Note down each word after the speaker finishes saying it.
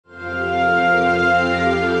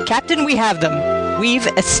Captain, we have them. We've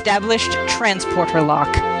established Transporter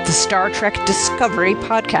Lock, the Star Trek Discovery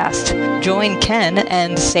podcast. Join Ken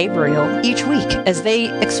and Sabriel each week as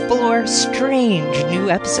they explore strange new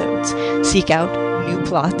episodes, seek out new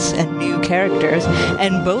plots and new characters,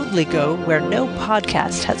 and boldly go where no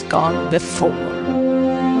podcast has gone before.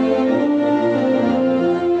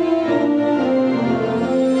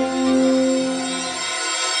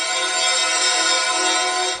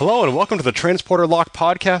 Hello and welcome to the Transporter Lock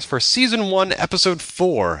podcast for Season 1, Episode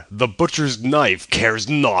 4, The Butcher's Knife Cares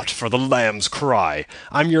Not for the Lamb's Cry.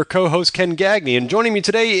 I'm your co-host Ken Gagney, and joining me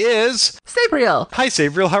today is... Sabriel! Hi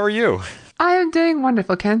Sabriel, how are you? I am doing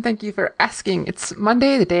wonderful, Ken. Thank you for asking. It's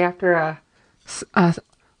Monday, the day after, I'm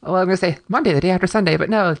going to say Monday, the day after Sunday, but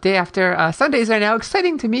no, the day after Sundays are now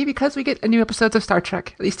exciting to me because we get new episodes of Star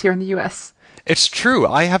Trek, at least here in the U.S. It's true.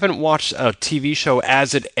 I haven't watched a TV show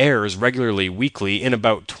as it airs regularly, weekly, in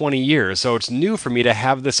about 20 years, so it's new for me to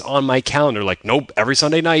have this on my calendar. Like, nope, every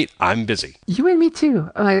Sunday night, I'm busy. You and me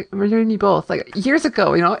too. You and me both. Like, years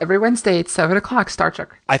ago, every Wednesday at 7 o'clock, Star Trek.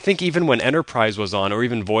 I think even when Enterprise was on, or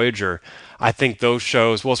even Voyager, I think those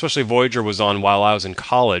shows, well, especially Voyager was on while I was in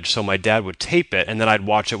college, so my dad would tape it, and then I'd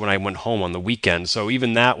watch it when I went home on the weekend. So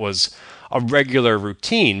even that was a regular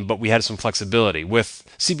routine, but we had some flexibility. With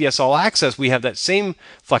CBS All Access, we have that same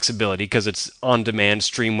flexibility because it's on demand,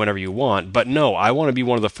 stream whenever you want. But no, I want to be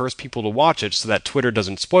one of the first people to watch it so that Twitter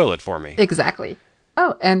doesn't spoil it for me. Exactly.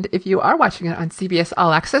 Oh, and if you are watching it on CBS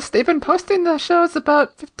All Access, they've been posting the shows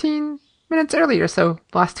about 15 minutes earlier, so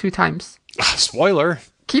the last 2 times. Spoiler.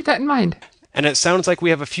 Keep that in mind. And it sounds like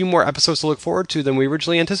we have a few more episodes to look forward to than we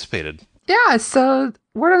originally anticipated. Yeah, so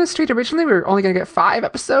word on the street, originally we were only going to get 5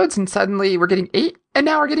 episodes, and suddenly we're getting 8, and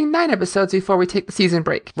now we're getting 9 episodes before we take the season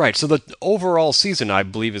break. Right, so the overall season, I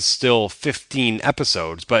believe, is still 15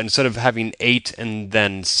 episodes, but instead of having 8 and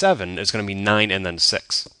then 7, it's going to be 9 and then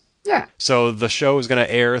 6. Yeah. So the show is going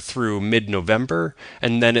to air through mid-November,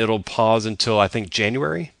 and then it'll pause until, I think,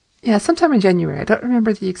 January? Yeah, sometime in January. I don't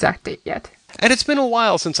remember the exact date yet. And it's been a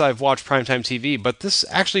while since I've watched primetime TV, but this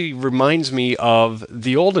actually reminds me of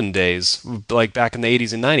the olden days, like back in the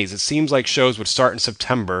 80s and 90s. It seems like shows would start in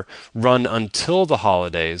September, run until the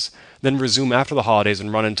holidays, then resume after the holidays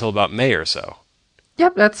and run until about May or so.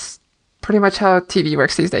 Yep, that's pretty much how TV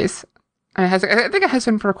works these days. I think it has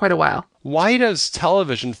been for quite a while. Why does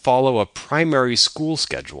television follow a primary school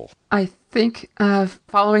schedule? I think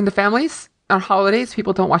following the families on holidays,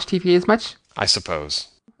 people don't watch TV as much. I suppose.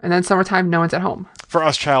 And then summertime, no one's at home. For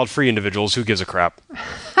us child-free individuals, who gives a crap?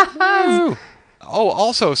 Oh,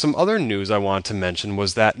 also, some other news I wanted to mention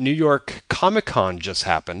was that New York Comic-Con just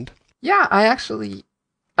happened. Yeah, I actually,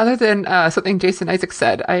 other than something Jason Isaac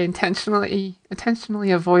said, I intentionally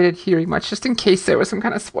avoided hearing much, just in case there was some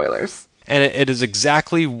kind of spoilers. And it is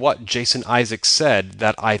exactly what Jason Isaac said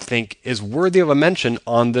that I think is worthy of a mention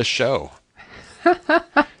on this show.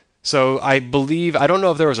 So I don't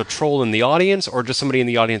know if there was a troll in the audience or just somebody in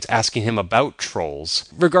the audience asking him about trolls.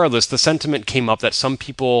 Regardless, the sentiment came up that some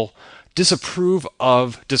people disapprove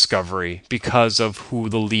of Discovery because of who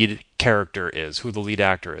the lead character is, who the lead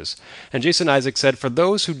actor is. And Jason Isaac said, for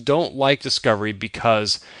those who don't like Discovery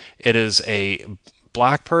because it is a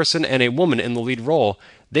black person and a woman in the lead role,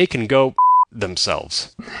 they can go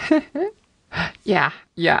themselves. Yeah,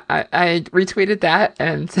 I retweeted that,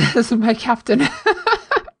 and this is my captain.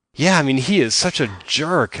 Yeah, I mean, he is such a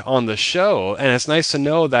jerk on the show, and it's nice to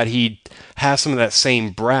know that he has some of that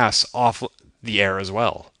same brass off the air as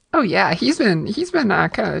well. Oh yeah, he's been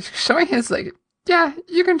kind of showing his yeah,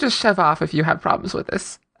 you can just shove off if you have problems with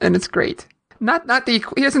this, and it's great. Not he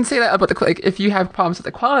doesn't say that about if you have problems with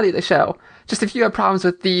the quality of the show, just if you have problems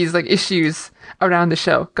with these issues around the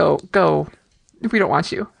show, go. We don't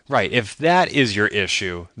want you. Right. If that is your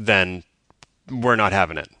issue, then we're not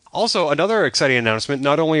having it. Also, another exciting announcement,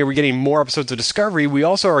 not only are we getting more episodes of Discovery, we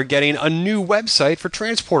also are getting a new website for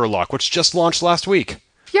Transporter Lock, which just launched last week.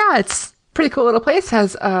 Yeah, it's a pretty cool little place. It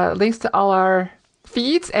has links to all our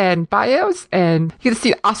feeds and bios, and you get to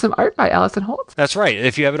see awesome art by Allison Holt. That's right.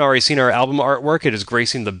 If you haven't already seen our album artwork, it is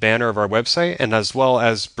gracing the banner of our website, and as well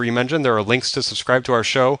as Bree mentioned, there are links to subscribe to our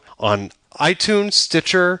show on iTunes,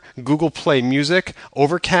 Stitcher, Google Play Music,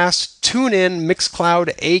 Overcast, TuneIn,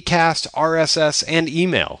 Mixcloud, Acast, RSS, and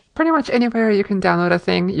email. Pretty much anywhere you can download a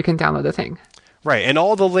thing, you can download a thing. Right, and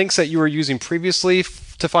all the links that you were using previously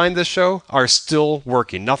to find this show are still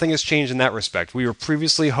working. Nothing has changed in that respect. We were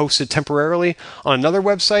previously hosted temporarily on another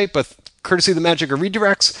website, but courtesy of the magic of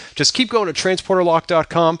redirects, just keep going to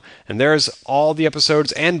transporterlock.com, and there's all the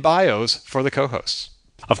episodes and bios for the co-hosts.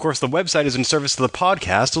 Of course, the website is in service of the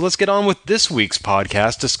podcast, so let's get on with this week's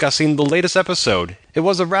podcast discussing the latest episode. It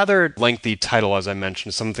was a rather lengthy title, as I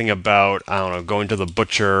mentioned, something about, going to the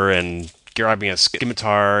butcher and grabbing a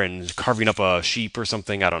scimitar and carving up a sheep or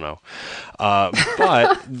something, I don't know.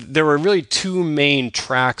 But there were really two main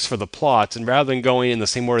tracks for the plots, and rather than going in the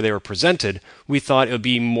same order they were presented, we thought it would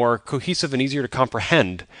be more cohesive and easier to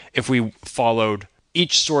comprehend if we followed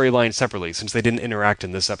each storyline separately, since they didn't interact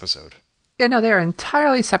in this episode. Yeah, no, they're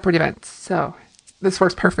entirely separate events, so this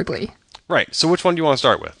works perfectly. Right, so which one do you want to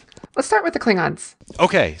start with? Let's start with the Klingons.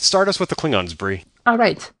 Okay, start us with the Klingons, Bree. All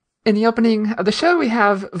right. In the opening of the show, we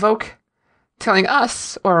have Voke telling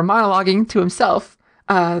us, or monologuing to himself,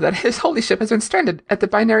 that his holy ship has been stranded at the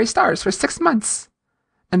binary stars for 6 months,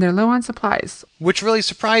 and they're low on supplies. Which really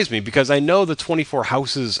surprised me, because I know the 24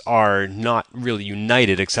 houses are not really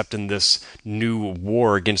united except in this new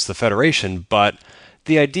war against the Federation, but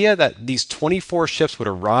the idea that these 24 ships would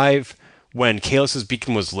arrive when Kalus's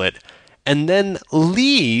beacon was lit, and then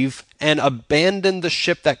leave and abandon the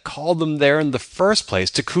ship that called them there in the first place,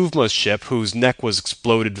 T'Kuvma's ship, whose neck was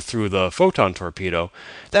exploded through the photon torpedo,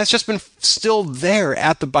 that's just been still there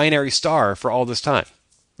at the binary star for all this time.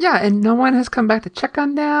 Yeah, and no one has come back to check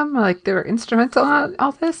on them, like they were instrumental in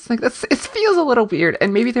all this. Like it feels a little weird,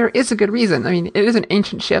 and maybe there is a good reason. I mean, it is an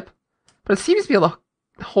ancient ship, but it seems to be able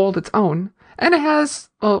to hold its own. And it has,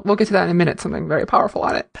 well, we'll get to that in a minute, something very powerful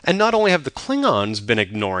on it. And not only have the Klingons been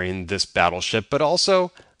ignoring this battleship, but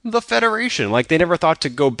also the Federation. Like, they never thought to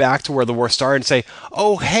go back to where the war started and say,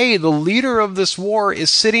 oh, hey, the leader of this war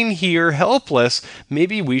is sitting here helpless.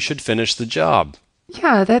 Maybe we should finish the job.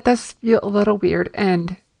 Yeah, that does feel a little weird,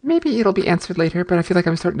 and maybe it'll be answered later, but I feel like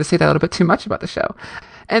I'm starting to say that a little bit too much about the show.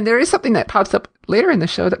 And there is something that pops up later in the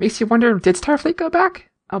show that makes you wonder, did Starfleet go back?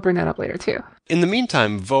 I'll bring that up later, too. In the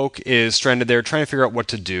meantime, Voke is stranded there trying to figure out what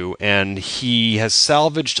to do, and he has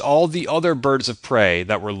salvaged all the other birds of prey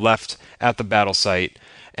that were left at the battle site,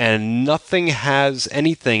 and nothing has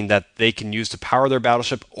anything that they can use to power their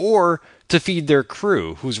battleship or to feed their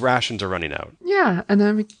crew, whose rations are running out. Yeah, and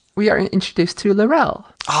then we are introduced to Laurel.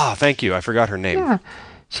 Ah, thank you. I forgot her name. Yeah.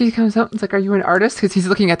 She comes up and is like, are you an artist? Because he's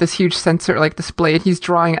looking at this huge sensor, like, display, and he's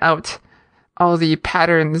drawing out all the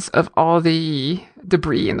patterns of all the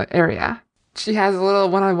debris in the area. She has a little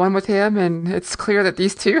one-on-one with him, and it's clear that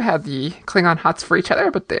these two have the Klingon hots for each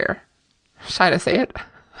other, but they're shy to say it.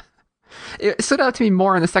 It stood out to me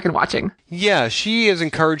more in the second watching. Yeah, she is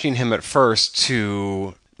encouraging him at first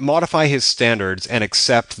to modify his standards and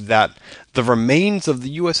accept that the remains of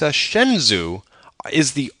the USS Shenzhou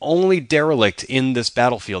is the only derelict in this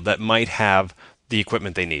battlefield that might have the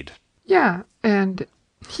equipment they need. Yeah, and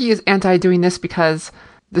he is anti-doing this because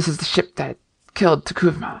this is the ship that killed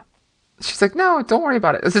T'Kuvma. She's like, no, don't worry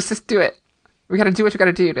about it. Let's just do it. We gotta do what we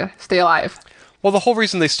gotta do to stay alive. Well, the whole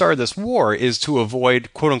reason they started this war is to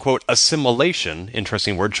avoid, quote-unquote, assimilation,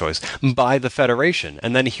 interesting word choice, by the Federation.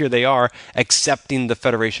 And then here they are accepting the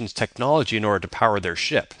Federation's technology in order to power their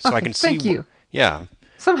ship. So okay, I can see... Thank you. Yeah.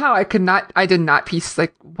 Somehow I did not piece,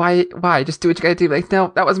 like, why? Just do what you gotta do. Like,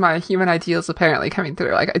 no, that was my human ideals apparently coming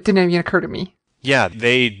through. Like, it didn't even occur to me. Yeah,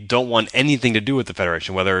 they don't want anything to do with the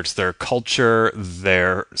Federation, whether it's their culture,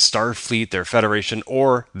 their Starfleet, their Federation,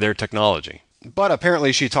 or their technology. But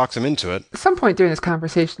apparently she talks him into it. At some point during this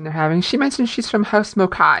conversation they're having, she mentions she's from House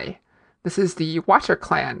Mokai. This is the Watcher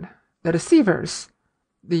clan, the Deceivers,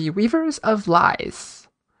 the Weavers of Lies.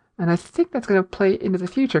 And I think that's going to play into the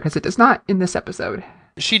future, because it does not in this episode.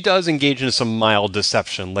 She does engage in some mild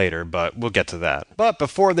deception later, but we'll get to that. But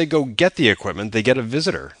before they go get the equipment, they get a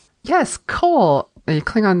visitor. Yes, Cole, a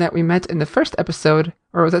Klingon that we met in the first episode,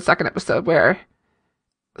 or was it second episode, where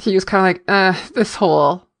he was kind of like, this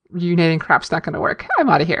whole reuniting crap's not going to work. I'm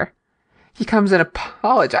out of here. He comes and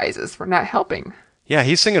apologizes for not helping. Yeah,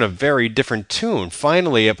 he's singing a very different tune.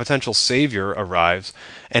 Finally, a potential savior arrives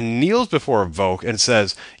and kneels before Voke and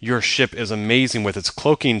says, your ship is amazing with its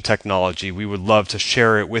cloaking technology. We would love to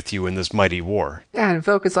share it with you in this mighty war. Yeah, and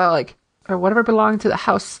Voke is all like, or whatever belonged to the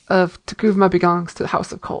house of T'Kuvma belongs to the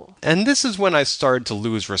house of Cole. And this is when I started to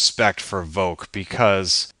lose respect for Voke,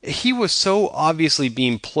 because he was so obviously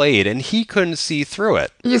being played and he couldn't see through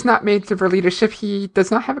it. He is not made for leadership. He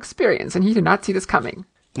does not have experience, and he did not see this coming.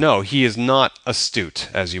 No, he is not astute,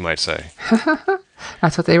 as you might say.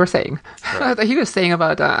 That's what they were saying. Right. He was saying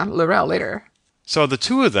about Laurel later. So the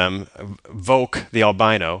two of them, Voke, the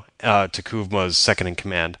albino, T'Kuvma's second in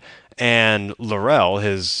command, and Laurel,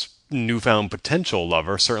 his newfound potential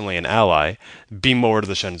lover, certainly an ally, beam over to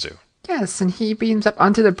the Shenzhou. Yes, and he beams up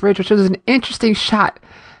onto the bridge, which was an interesting shot,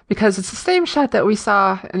 because it's the same shot that we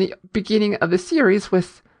saw in the beginning of the series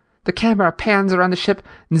with the camera pans around the ship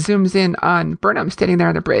and zooms in on Burnham standing there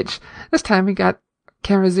on the bridge. This time we got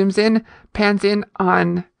camera zooms in, pans in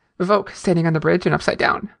on Voke standing on the bridge and upside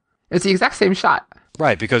down. It's the exact same shot.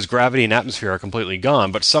 Right, because gravity and atmosphere are completely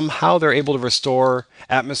gone, but somehow they're able to restore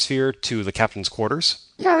atmosphere to the captain's quarters.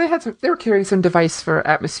 Yeah, they were carrying some device for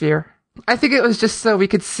atmosphere. I think it was just so we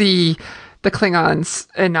could see the Klingons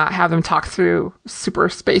and not have them talk through super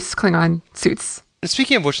space Klingon suits. And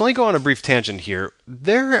speaking of which, let me go on a brief tangent here.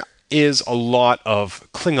 There is a lot of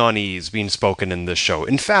Klingonese being spoken in this show.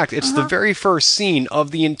 In fact, it's the very first scene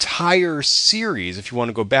of the entire series, if you want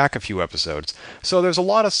to go back a few episodes. So there's a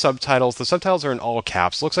lot of subtitles. The subtitles are in all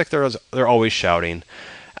caps. Looks like they're always shouting.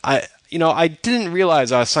 I didn't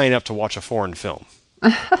realize I was signing up to watch a foreign film.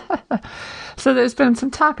 So there's been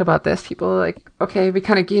some talk about this. People are like, okay, we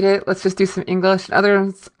kind of get it. Let's just do some English. And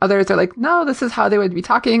others are like, no, this is how they would be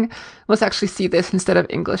talking. Let's actually see this instead of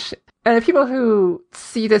English. And the people who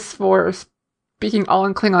see this for speaking all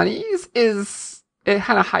in Klingonese it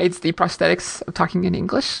kind of hides the prosthetics of talking in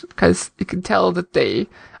English, because you can tell that they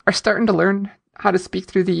are starting to learn how to speak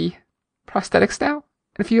through the prosthetics now,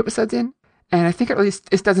 a few episodes in. And I think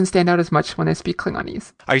it doesn't stand out as much when they speak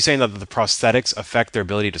Klingonese. Are you saying that the prosthetics affect their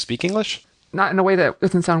ability to speak English? Not in a way that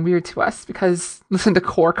doesn't sound weird to us, because listen to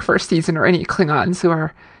Quark first season or any Klingons who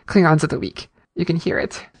are Klingons of the week. You can hear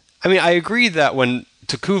it. I mean, I agree that when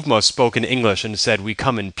T'Kuvma spoke in English and said, "We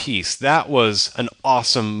come in peace," that was an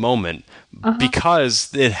awesome moment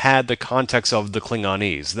because it had the context of the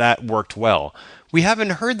Klingonese. That worked well. We haven't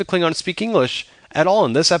heard the Klingons speak English at all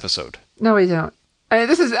in this episode. No, we don't.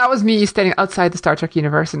 That was me standing outside the Star Trek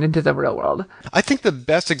universe and into the real world. I think the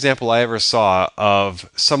best example I ever saw of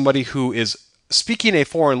somebody who is speaking a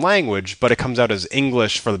foreign language, but it comes out as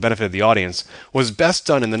English for the benefit of the audience, was best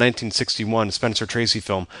done in the 1961 Spencer Tracy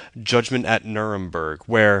film Judgment at Nuremberg,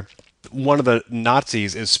 where one of the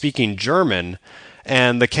Nazis is speaking German,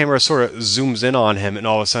 and the camera sort of zooms in on him, and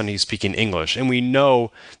all of a sudden he's speaking English. And we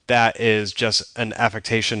know that is just an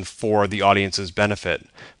affectation for the audience's benefit.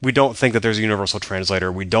 We don't think that there's a universal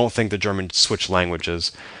translator. We don't think the Germans switch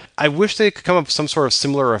languages. I wish they could come up with some sort of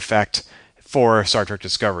similar effect for Star Trek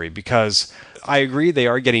Discovery, because I agree they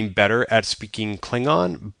are getting better at speaking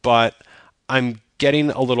Klingon, but I'm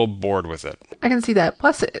getting a little bored with it. I can see that.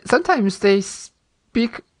 Plus, sometimes they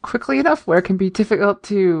speak quickly enough where it can be difficult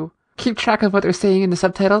to keep track of what they're saying in the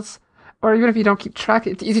subtitles. Or even if you don't keep track,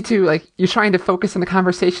 it's easy to, like, you're trying to focus on the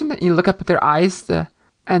conversation and you look up at their eyes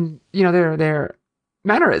and, you know, their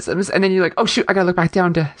mannerisms, and then you're like, oh shoot, I gotta look back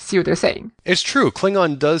down to see what they're saying. It's true.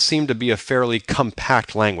 Klingon does seem to be a fairly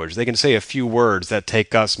compact language. They can say a few words that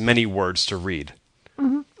take us many words to read.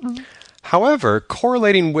 However,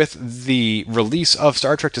 correlating with the release of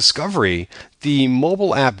Star Trek Discovery, the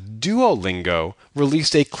mobile app Duolingo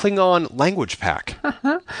released a Klingon language pack.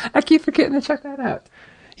 I keep forgetting to check that out.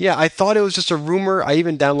 Yeah, I thought it was just a rumor. I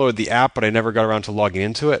even downloaded the app, but I never got around to logging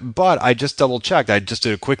into it. But I just double-checked. I just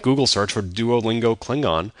did a quick Google search for Duolingo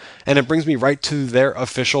Klingon, and it brings me right to their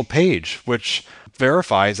official page, which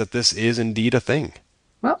verifies that this is indeed a thing.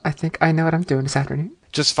 Well, I think I know what I'm doing this afternoon.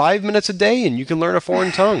 Just 5 minutes a day, and you can learn a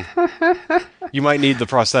foreign tongue. You might need the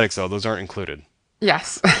prosthetics, though. Those aren't included.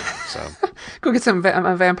 Yes. So Go get some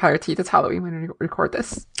vampire teeth. It's Halloween when we record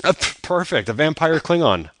this. Perfect. A vampire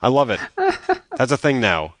Klingon. I love it. That's a thing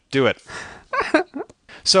now. Do it.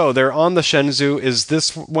 So they're on the Shenzhou. Is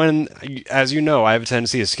this when, as you know, I have a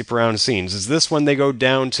tendency to skip around scenes. Is this when they go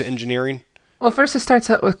down to engineering? Well, first it starts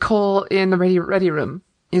out with Cole in the ready room.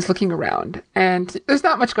 He's looking around. And there's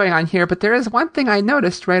not much going on here, but there is one thing I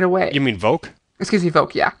noticed right away. You mean Voke? Excuse me,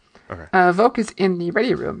 Voke, yeah. Okay. Voke is in the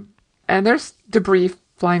ready room. And there's debris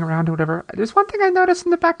flying around or whatever. There's one thing I noticed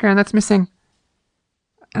in the background that's missing.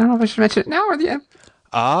 I don't know if I should mention it now or the end.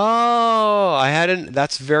 Oh,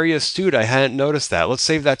 that's very astute. I hadn't noticed that. Let's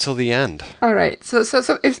save that till the end. All right. So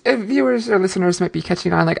if viewers or listeners might be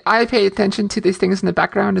catching on, like, I pay attention to these things in the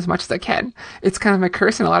background as much as I can. It's kind of my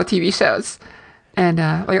curse in a lot of TV shows. And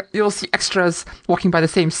like you'll see extras walking by the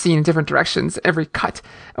same scene in different directions, every cut,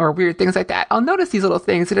 or weird things like that. I'll notice these little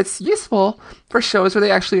things, and it's useful for shows where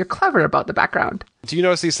they actually are clever about the background. Do you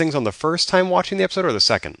notice these things on the first time watching the episode or the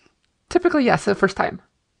second? Typically, yes, the first time.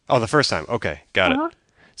 Oh, the first time. Okay, got it.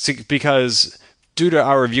 See, because due to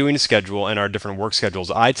our viewing schedule and our different work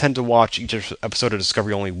schedules, I tend to watch each episode of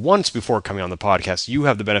Discovery only once before coming on the podcast. You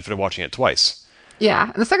have the benefit of watching it twice.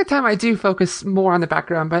 Yeah, and the second time I do focus more on the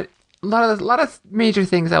background, but a lot of major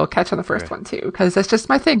things I will catch on the first one too, because that's just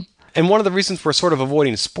my thing. And one of the reasons we're sort of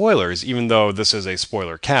avoiding spoilers, even though this is a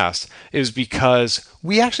spoiler cast, is because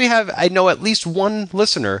we actually have, I know at least one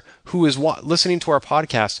listener who is listening to our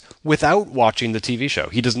podcast without watching the TV show.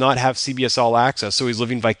 He does not have CBS All Access, so he's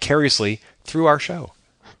living vicariously through our show.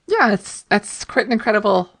 Yeah, that's quite an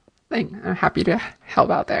incredible thing. I'm happy to help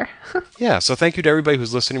out there. Yeah, so thank you to everybody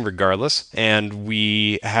who's listening regardless. And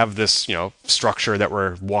we have this, structure that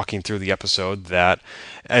we're walking through the episode that,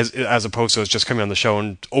 as opposed to us just coming on the show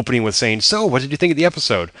and opening with saying, so what did you think of the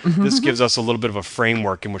episode? This gives us a little bit of a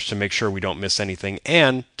framework in which to make sure we don't miss anything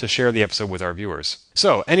and to share the episode with our viewers.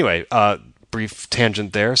 So anyway, brief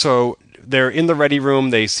tangent there. So they're in the ready room.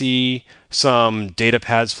 They see some data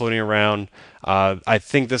pads floating around. I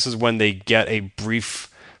think this is when they get a brief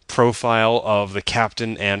profile of the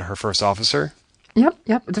captain and her first officer. Yep.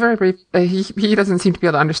 It's very brief. He doesn't seem to be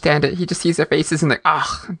able to understand it. He just sees their faces and like,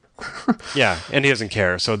 Yeah, and he doesn't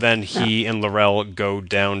care. So then he and Laurel go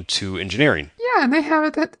down to engineering. Yeah, and they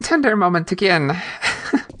have that tender moment again.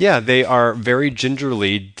 Yeah, they are very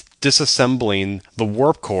gingerly disassembling the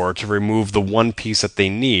warp core to remove the one piece that they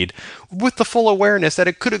need, with the full awareness that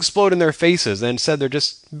it could explode in their faces. And instead, they're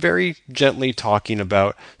just very gently talking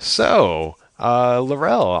about, so,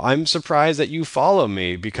 Laurel, I'm surprised that you follow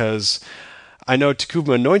me, because I know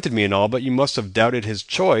Takuma anointed me and all, but you must have doubted his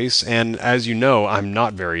choice, and as you know, I'm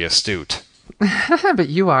not very astute. But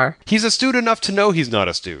you are. He's astute enough to know he's not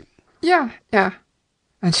astute. Yeah.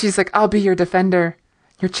 And she's like, I'll be your defender,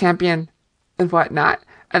 your champion, and whatnot.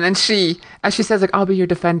 And then as she says, like, I'll be your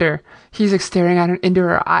defender, he's like staring at her into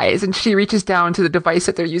her eyes, and she reaches down to the device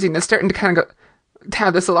that they're using. They're starting to kind of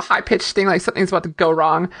have this little high-pitched thing, like something's about to go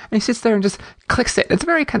wrong. And he sits there and just clicks it. It's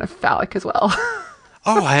very kind of phallic as well.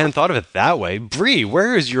 Oh, I hadn't thought of it that way. Bree,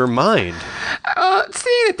 where is your mind?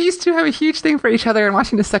 Seeing that these two have a huge thing for each other and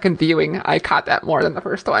watching the second viewing, I caught that more than the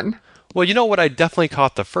first one. Well, you know what I definitely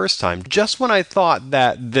caught the first time? Just when I thought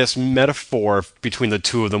that this metaphor between the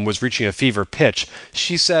two of them was reaching a fever pitch,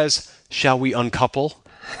 she says, shall we uncouple?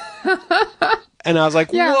 And I was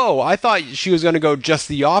like, yeah. Whoa, I thought she was going to go just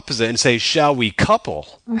the opposite and say, shall we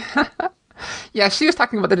couple? Yeah, she was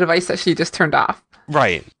talking about the device that she just turned off.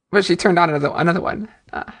 Right. But she turned on another one.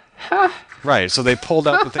 Right, so they pulled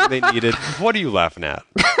out the thing they needed. What are you laughing at?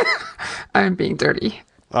 I'm being dirty.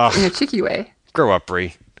 In a cheeky way. Grow up,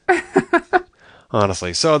 Bree.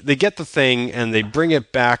 Honestly. So they get the thing and they bring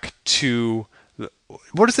it back to...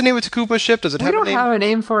 What is the name of Takuma's ship? Does it have a name? We don't have a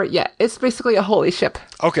name for it yet. It's basically a holy ship.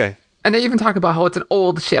 Okay. And they even talk about how it's an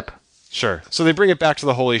old ship. Sure. So they bring it back to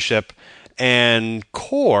the holy ship, and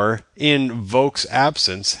Kor, in Vok's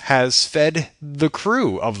absence, has fed the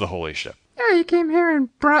crew of the holy ship. Yeah, he came here and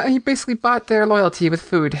he basically bought their loyalty with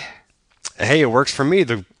food. Hey, it works for me.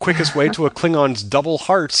 The quickest way to a Klingon's double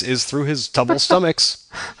hearts is through his double stomachs.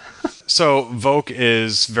 So Vok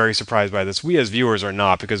is very surprised by this. We as viewers are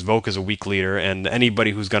not, because Vok is a weak leader, and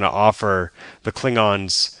anybody who's going to offer the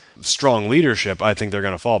Klingons strong leadership, I think they're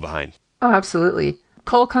going to fall behind. Oh, absolutely.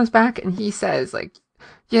 Cole comes back and he says, like,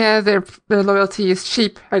 yeah, their loyalty is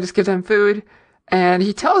cheap. I just give them food. And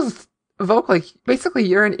he tells Vok, like, basically,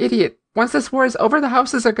 you're an idiot. Once this war is over, the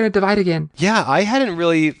houses are going to divide again. Yeah, I hadn't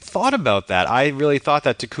really thought about that. I really thought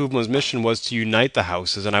that Takuma's mission was to unite the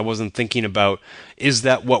houses, and I wasn't thinking about, is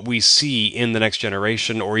that what we see in the Next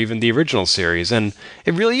Generation or even the original series? And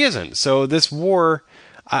it really isn't. So this war,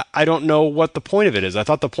 I don't know what the point of it is. I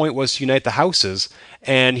thought the point was to unite the houses,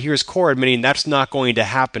 and here's Kor admitting that's not going to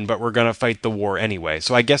happen, but we're going to fight the war anyway.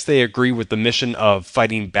 So I guess they agree with the mission of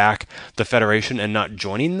fighting back the Federation and not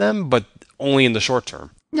joining them, but only in the short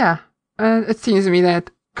term. Yeah. It seems to me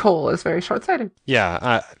that Cole is very short-sighted.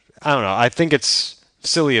 Yeah, I don't know. I think it's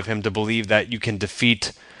silly of him to believe that you can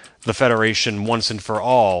defeat the Federation once and for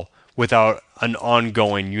all without an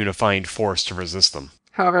ongoing unifying force to resist them.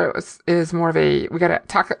 However, it is more of a we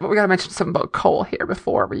gotta mention something about Cole here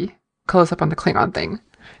before we close up on the Klingon thing.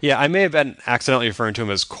 Yeah, I may have been accidentally referring to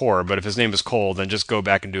him as Kor, but if his name is Cole, then just go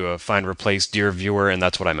back and do a find replace dear viewer, and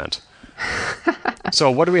that's what I meant.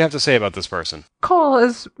 So what do we have to say about this person? Cole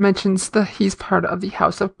mentions that he's part of the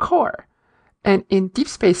House of Kor. And in Deep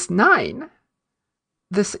Space Nine,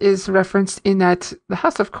 this is referenced in that the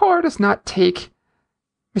House of Kor does not take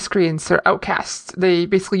miscreants or outcasts.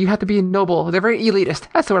 You have to be noble. They're very elitist.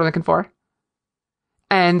 That's the word I'm looking for.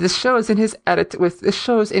 And this shows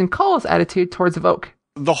in Cole's attitude towards Vok.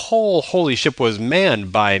 The whole holy ship was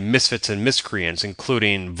manned by misfits and miscreants,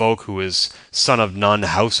 including Vok, who is son of none,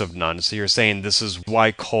 house of none. So you're saying this is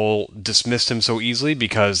why Cole dismissed him so easily,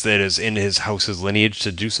 because it is in his house's lineage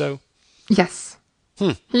to do so? Yes.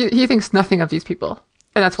 He thinks nothing of these people.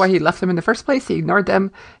 And that's why he left them in the first place. He ignored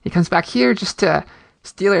them. He comes back here just to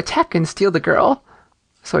steal their tech and steal the girl.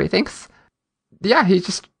 so he thinks. Yeah, he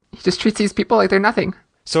just treats these people like they're nothing.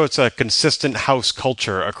 So it's a consistent house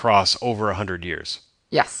culture across over 100 years.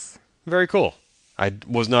 Yes. Very cool. I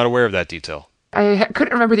was not aware of that detail. I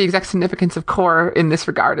couldn't remember the exact significance of core in this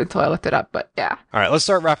regard until I looked it up, but yeah. All right, let's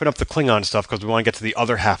start wrapping up the Klingon stuff because we want to get to the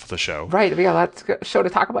other half of the show. Right, we got a lot of show to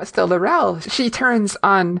talk about still. Lorel, she turns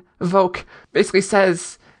on Voke, basically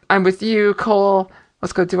says, I'm with you, Cole,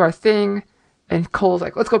 let's go do our thing. And Cole's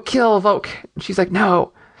like, let's go kill Voke. And she's like,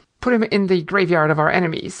 no, put him in the graveyard of our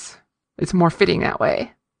enemies. It's more fitting that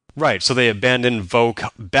way. Right, so they abandon Voke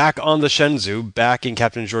back on the Shenzhou, back in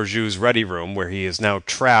Captain Georgiou's ready room, where he is now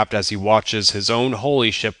trapped as he watches his own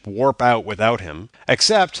holy ship warp out without him.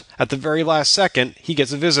 Except, at the very last second, he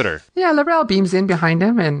gets a visitor. Yeah, Lorel beams in behind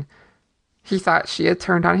him, and he thought she had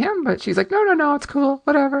turned on him, but she's like, no, it's cool,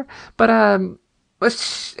 whatever. But,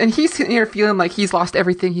 and he's sitting here feeling like he's lost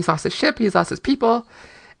everything. He's lost his ship, he's lost his people,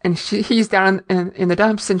 and he's down in the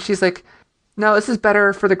dumps, and she's like, no, this is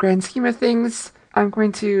better for the grand scheme of things.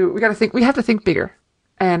 we have to think bigger.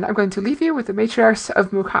 And I'm going to leave you with the matriarch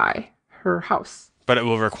of Mukai, her house. But it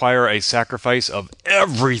will require a sacrifice of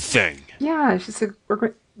everything. Yeah, she said,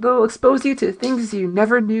 they'll expose you to things you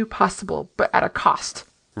never knew possible, but at a cost.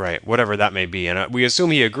 Right, whatever that may be. And we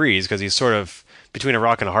assume he agrees because he's sort of between a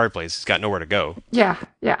rock and a hard place. He's got nowhere to go. Yeah.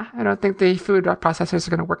 I don't think the food processors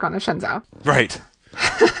are going to work on the Shenzhou. Right.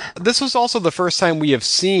 This was also the first time we have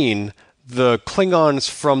seen the Klingons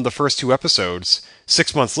from the first two episodes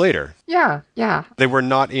 6 months later. Yeah. They were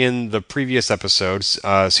not in the previous episodes,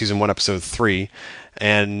 season 1, episode 3,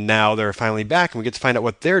 and now they're finally back, and we get to find out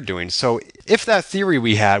what they're doing. So if that theory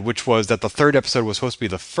we had, which was that the third episode was supposed to be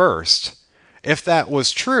the first, if that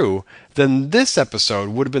was true, then this episode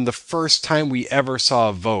would have been the first time we ever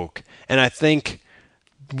saw Voke, and I think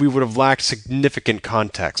we would have lacked significant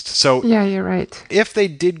context. So yeah, you're right. If they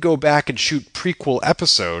did go back and shoot prequel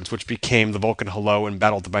episodes, which became The Vulcan Hello and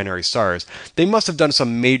Battle of the Binary Stars, they must have done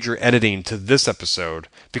some major editing to this episode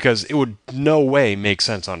because it would no way make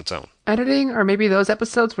sense on its own. Editing, or maybe those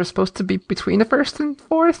episodes were supposed to be between the first and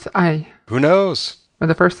fourth? Who knows? Or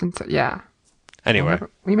the first and... yeah. Anyway.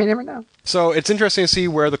 We may never know. So it's interesting to see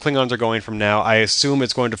where the Klingons are going from now. I assume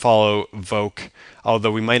it's going to follow Voke, although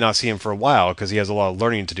we might not see him for a while because he has a lot of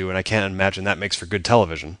learning to do, and I can't imagine that makes for good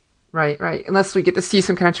television. Right. Unless we get to see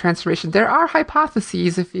some kind of transformation. There are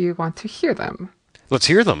hypotheses if you want to hear them. Let's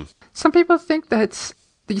hear them. Some people think that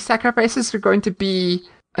the sacrifices are going to be...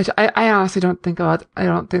 I honestly don't think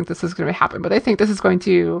this is going to happen, but I think this is going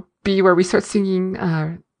to be where we start seeing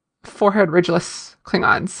forehead ridgeless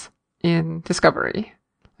Klingons in Discovery.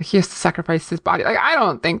 Like, he has to sacrifice his body. Like, I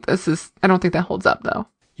don't think that holds up, though.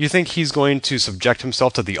 You think he's going to subject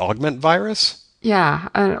himself to the augment virus? Yeah,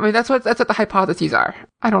 I mean that's what the hypotheses are.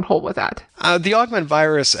 I don't hold with that. The augment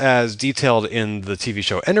virus, as detailed in the TV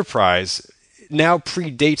show Enterprise, now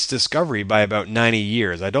predates Discovery by about 90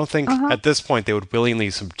 years. I don't think at this point they would willingly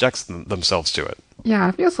subject themselves to it. Yeah,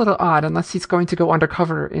 it feels a little odd unless he's going to go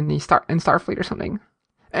undercover in Starfleet or something.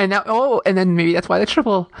 And now, and then maybe that's why the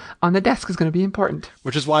triple on the desk is going to be important.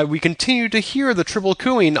 Which is why we continue to hear the triple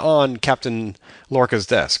cooing on Captain Lorca's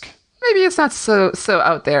desk. Maybe it's not so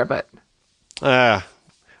out there, but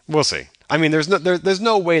we'll see. I mean, there's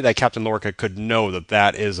no way that Captain Lorca could know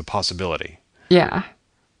that is a possibility. Yeah.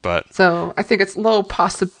 But so I think it's low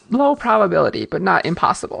probability, but not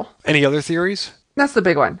impossible. Any other theories? That's the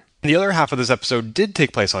big one. The other half of this episode did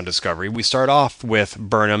take place on Discovery. We start off with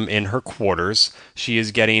Burnham in her quarters. She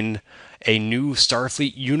is getting a new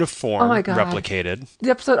Starfleet uniform replicated.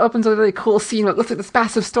 The episode opens with a really cool scene where it looks like this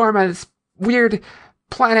massive storm on this weird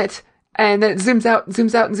planet, and then it zooms out,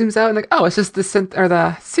 and like, oh, it's just the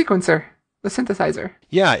sequencer, the synthesizer.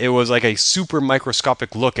 Yeah, it was like a super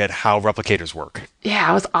microscopic look at how replicators work.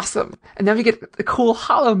 Yeah, it was awesome. And then we get the cool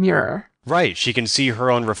hollow mirror. Right, she can see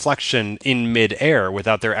her own reflection in mid-air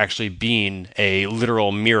without there actually being a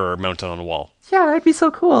literal mirror mounted on a wall. Yeah, that'd be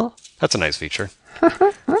so cool. That's a nice feature.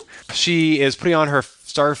 She is putting on her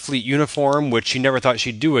Starfleet uniform, which she never thought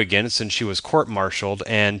she'd do again since she was court-martialed,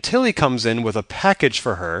 and Tilly comes in with a package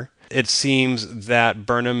for her. It seems that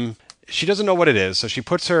Burnham, she doesn't know what it is, so she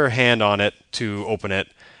puts her hand on it to open it,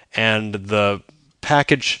 and the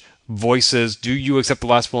package voices, "Do you accept the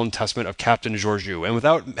last will and testament of Captain Georgiou?" And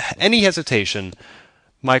without any hesitation,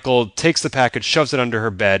 Michael takes the package, shoves it under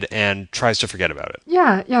her bed, and tries to forget about it.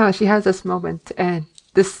 Yeah, she has this moment, and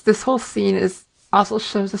this whole scene also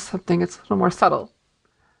shows us something that's a little more subtle.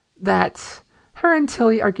 That her and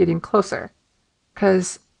Tilly are getting closer.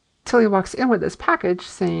 Because Tilly walks in with this package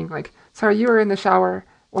saying, like, sorry, you were in the shower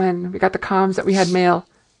when we got the comms that we had mail,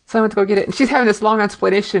 so I went to go get it. And she's having this long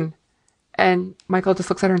explanation. And Michael just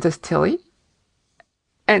looks at her and says, Tilly?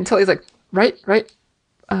 And Tilly's like, right.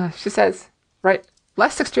 She says, right,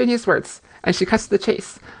 less extraneous words. And she cuts to the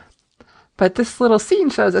chase. But this little scene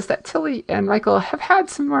shows us that Tilly and Michael have had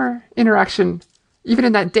some more interaction, even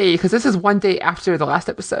in that day, because this is one day after the last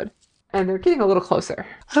episode. And they're getting a little closer.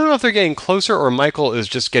 I don't know if they're getting closer or Michael is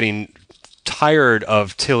just getting tired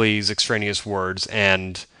of Tilly's extraneous words,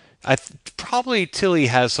 and probably Tilly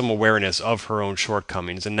has some awareness of her own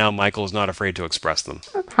shortcomings, and now Michael is not afraid to express them.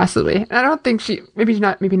 Possibly. And I don't think maybe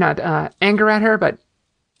not anger at her, but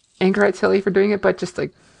anger at Tilly for doing it, but just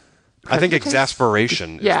like... I think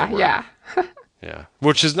exasperation is the word. Yeah. Yeah.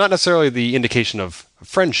 Which is not necessarily the indication of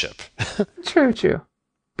friendship. True.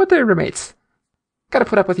 But they're roommates. Gotta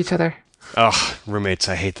put up with each other. Ugh, roommates,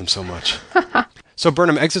 I hate them so much. So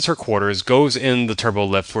Burnham exits her quarters, goes in the turbo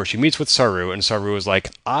lift where she meets with Saru, and Saru is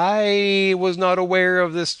like, I was not aware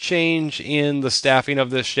of this change in the staffing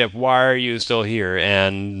of this ship. Why are you still here?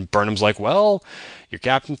 And Burnham's like, well, your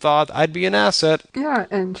captain thought I'd be an asset. Yeah,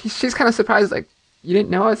 and she's kind of surprised, like, you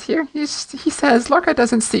didn't know I was here? He says, Lorca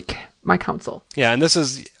doesn't seek my counsel. Yeah, and this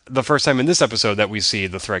is the first time in this episode that we see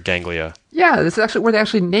the threat ganglia. Yeah, this is actually where they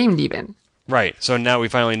actually named even. Right, so now we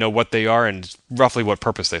finally know what they are and roughly what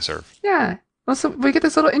purpose they serve. Yeah. Well, so we get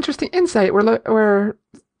this little interesting insight where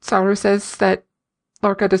Saru says that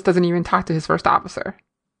Lorca just doesn't even talk to his first officer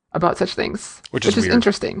about such things. Which is weird.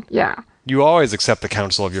 Interesting, yeah. You always accept the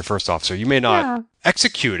counsel of your first officer. You may not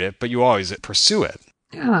execute it, but you always pursue it.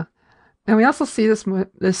 Yeah. And we also see this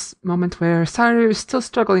moment where Saru is still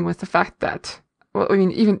struggling with the fact that, well, I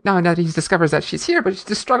mean, even now that he discovers that she's here, but she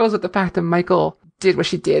just struggles with the fact that Michael did what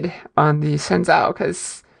she did on the Shenzhou,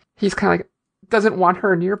 because he's kind of like, doesn't want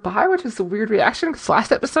her nearby, which is a weird reaction, because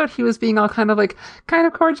last episode he was being all kind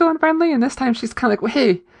of cordial and friendly, and this time she's kind of like,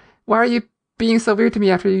 hey, why are you being so weird to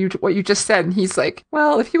me after what you just said? And he's like,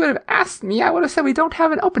 well, if you would have asked me, I would have said we don't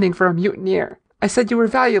have an opening for a mutineer. I said you were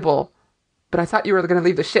valuable, but I thought you were going to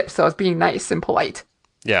leave the ship, so I was being nice and polite.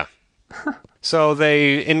 Yeah. So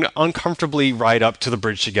they uncomfortably ride up to the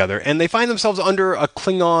bridge together, and they find themselves under a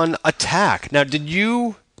Klingon attack. Now, did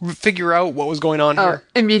you figure out what was going on here?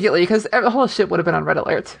 Immediately, because the whole ship would have been on red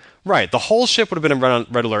alert. Right, the whole ship would have been on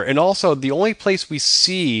red alert, and also the only place we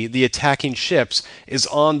see the attacking ships is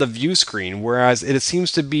on the view screen, whereas it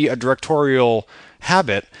seems to be a directorial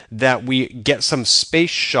habit that we get some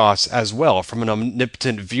space shots as well from an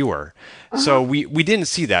omnipotent viewer. So we didn't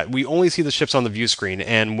see that. We only see the ships on the view screen,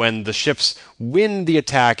 and when the ships win the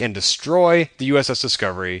attack and destroy the USS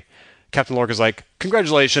Discovery, Captain Lorca's like,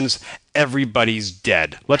 congratulations, everybody's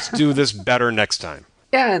dead. Let's do this better next time.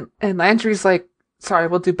 Yeah, and Landry's like, sorry,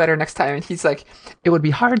 we'll do better next time. And he's like, it would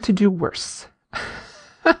be hard to do worse.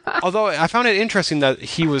 Although I found it interesting that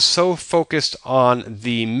he was so focused on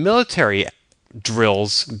the military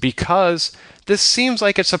drills, because this seems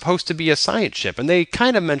like it's supposed to be a science ship, and they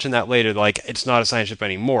kind of mention that later, like it's not a science ship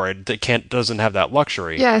anymore. It doesn't have that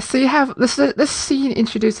luxury. Yeah, so you have this scene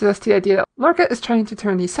introduces us to the idea that Lorca is trying to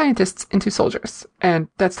turn these scientists into soldiers, and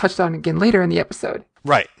that's touched on again later in the episode.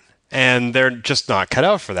 Right, and they're just not cut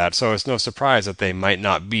out for that, so it's no surprise that they might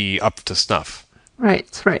not be up to snuff. Right.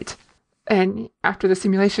 And after the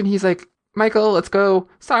simulation, he's like, Michael, let's go.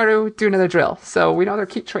 Saru, do another drill. So we know they'll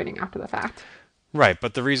keep training after the fact. Right,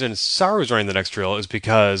 but the reason Saru's running the next drill is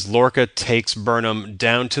because Lorca takes Burnham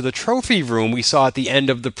down to the trophy room we saw at the end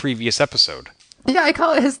of the previous episode. Yeah, I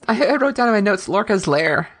call it I wrote down in my notes, Lorca's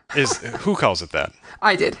lair. Who calls it that?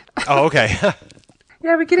 I did. Oh, okay.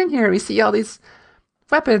 Yeah, we get in here, we see all these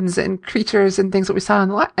weapons and creatures and things that we saw in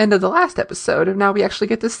the end of the last episode, and now we actually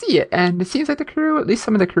get to see it, and it seems like the crew, at least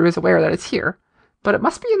some of the crew, is aware that it's here. But it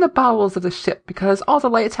must be in the bowels of the ship, because all the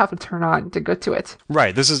lights have to turn on to go to it.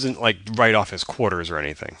 Right, this isn't like right off his quarters or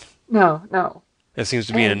anything. No. It seems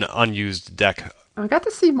to be in an unused deck. We got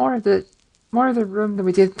to see more of the room than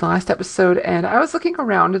we did in the last episode, and I was looking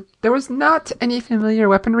around. There was not any familiar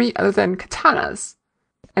weaponry other than katanas.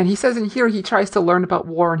 And he says in here he tries to learn about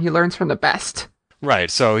war, and he learns from the best.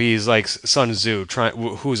 Right, so he's like Sun Tzu,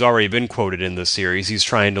 who's already been quoted in this series. He's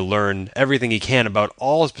trying to learn everything he can about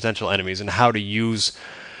all his potential enemies and how to use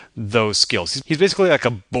those skills. He's basically like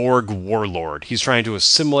a Borg warlord. He's trying to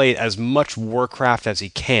assimilate as much warcraft as he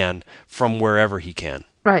can from wherever he can.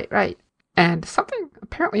 Right. And something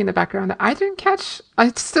apparently in the background that I didn't catch, I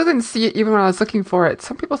still didn't see it even when I was looking for it.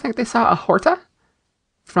 Some people think they saw a Horta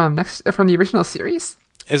from the original series.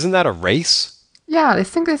 Isn't that a race? Yeah, they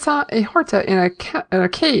think they saw a Horta in a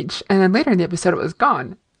cage, and then later in the episode it was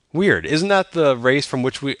gone. Weird. Isn't that the race from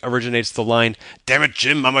which originates the line, "Damn it,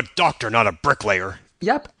 Jim, I'm a doctor, not a bricklayer"?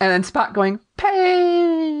 Yep, and then Spock going,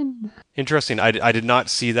 pain! Interesting. I did not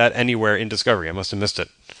see that anywhere in Discovery. I must have missed it.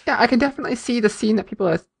 Yeah, I can definitely see the scene that people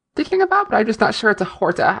are thinking about, but I'm just not sure it's a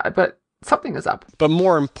Horta, but something is up. But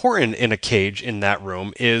more important in a cage in that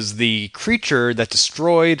room is the creature that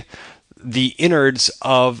destroyed the innards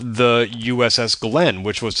of the USS Glenn,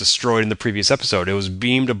 which was destroyed in the previous episode. It was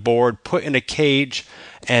beamed aboard, put in a cage,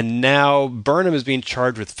 and now Burnham is being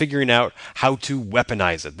charged with figuring out how to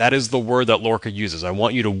weaponize it. That is the word that Lorca uses. I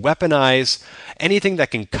want you to weaponize anything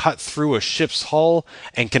that can cut through a ship's hull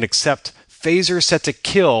and can accept phasers set to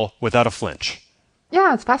kill without a flinch.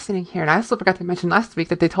 Yeah, it's fascinating here. And I also forgot to mention last week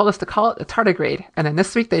that they told us to call it the tardigrade. And then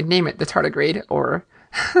this week they name it the tardigrade, or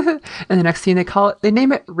and the next scene they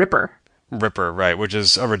name it Ripper. Ripper, right, which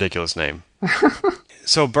is a ridiculous name.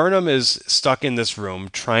 So Burnham is stuck in this room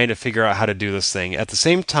trying to figure out how to do this thing. At the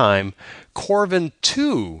same time, Corvin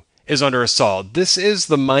 2 is under assault. This is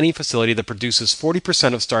the mining facility that produces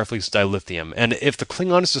 40% of Starfleet's dilithium. And if the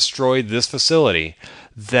Klingons destroy this facility,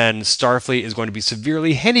 then Starfleet is going to be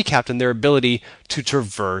severely handicapped in their ability to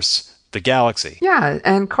traverse the galaxy. Yeah,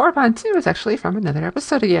 and Corvin 2 is actually from another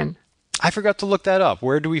episode again. I forgot to look that up.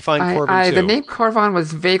 Where do we find Corvin 2? The name Corvin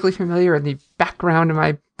was vaguely familiar in the background of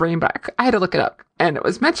my brain, but I had to look it up. And it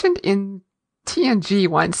was mentioned in TNG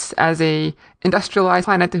once as a industrialized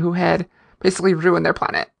planet who had basically ruined their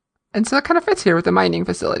planet. And so it kind of fits here with the mining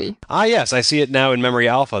facility. Ah, yes, I see it now in Memory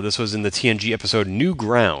Alpha. This was in the TNG episode New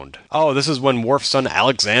Ground. Oh, this is when Worf's son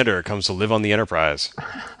Alexander comes to live on the Enterprise.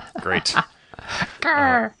 Great.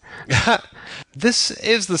 This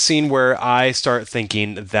is the scene where I start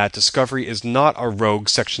thinking that Discovery is not a rogue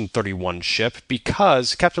Section 31 ship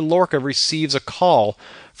because Captain Lorca receives a call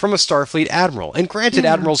from a Starfleet admiral. And granted,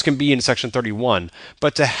 admirals can be in Section 31,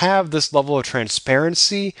 but to have this level of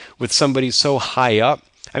transparency with somebody so high up,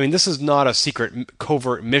 I mean, this is not a secret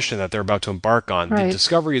covert mission that they're about to embark on. Right. The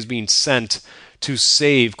Discovery is being sent to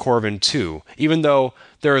save Corvin 2, even though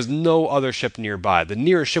there is no other ship nearby. The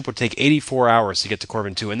nearest ship would take 84 hours to get to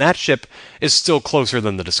Corvin 2, and that ship is still closer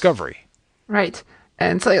than the Discovery. Right.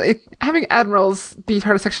 And so having admirals be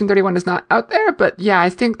part of Section 31 is not out there, but yeah, I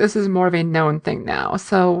think this is more of a known thing now.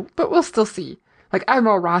 So, but we'll still see. Like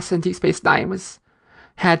Admiral Ross in Deep Space Nine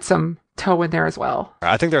had some toe in there as well.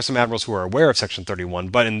 I think there are some admirals who are aware of Section 31,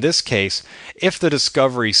 but in this case, if the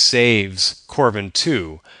Discovery saves Corvin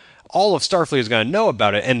 2, all of Starfleet is going to know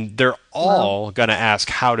about it, and they're all going to ask,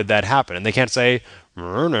 how did that happen? And they can't say,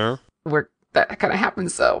 no. That kind of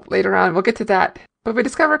happens, so later on, we'll get to that. But we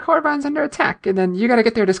discover Corvin's under attack, and then you got to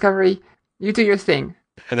get there, Discovery. You do your thing.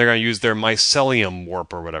 And they're going to use their mycelium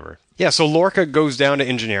warp or whatever. Yeah, so Lorca goes down to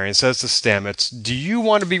engineering and says to Stamets, do you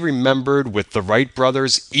want to be remembered with the Wright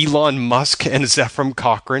brothers, Elon Musk, and Zefram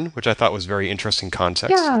Cochrane? Which I thought was very interesting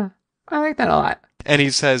context. Yeah, I like that a lot. And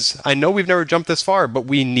he says, I know we've never jumped this far, but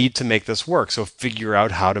we need to make this work, so figure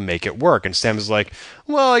out how to make it work. And Stamets is like,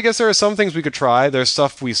 well, I guess there are some things we could try. There's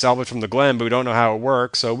stuff we salvaged from the Glen, but we don't know how it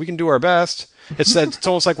works, so we can do our best. It's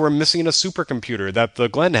almost like we're missing a supercomputer that the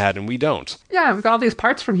Glen had, and we don't. Yeah, we've got all these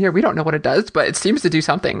parts from here. We don't know what it does, but it seems to do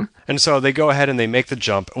something. And so they go ahead and they make the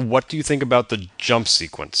jump. What do you think about the jump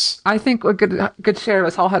sequence? I think a good share of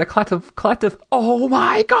us all had a collective, oh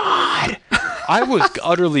my god! I was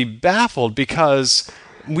utterly baffled because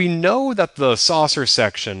we know that the saucer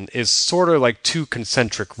section is sort of like two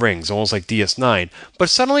concentric rings, almost like DS9, but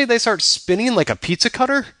suddenly they start spinning like a pizza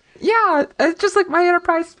cutter? Yeah, it's just like my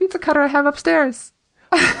Enterprise pizza cutter I have upstairs.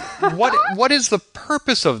 What is the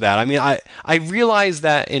purpose of that? I mean, I realize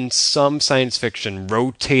that in some science fiction,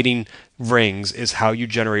 rotating rings is how you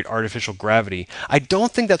generate artificial gravity. I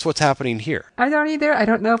don't think that's what's happening here. I don't either. I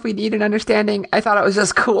don't know if we need an understanding. I thought it was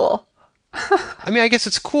just cool. I mean, I guess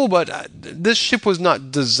it's cool, but this ship was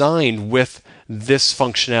not designed with this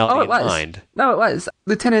functionality in mind. No, it was.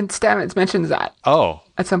 Lieutenant Stamets mentions that. Oh.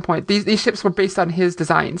 At some point. These ships were based on his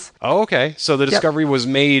designs. Oh, okay. So the Discovery was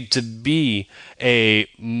made to be a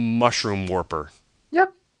mushroom warper.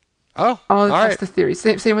 Yep. Oh, that's the theory.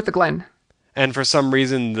 Same with the Glen. And for some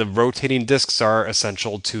reason, the rotating discs are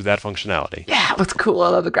essential to that functionality. Yeah, it looks cool. I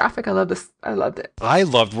love the graphic. I love this. I loved it. I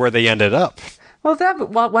loved where they ended up. Well,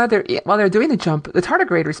 while they're doing the jump, the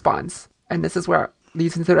tardigrade responds, and this is where it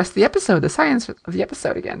leads into the rest of the episode, the science of the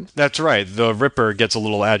episode again. That's right. The Ripper gets a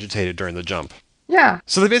little agitated during the jump. Yeah.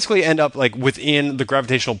 So they basically end up like within the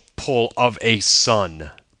gravitational pull of a sun.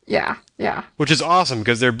 Yeah. Which is awesome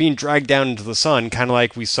because they're being dragged down into the sun, kind of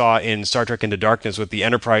like we saw in Star Trek Into Darkness with the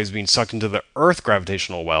Enterprise being sucked into the Earth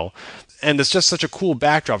gravitational well. And it's just such a cool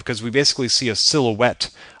backdrop because we basically see a silhouette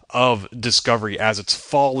of Discovery as it's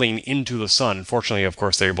falling into the sun. Unfortunately, of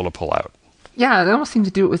course, they're able to pull out. Yeah, they almost seem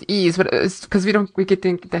to do it with ease, but it's because we get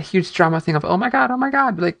the huge drama thing of, oh my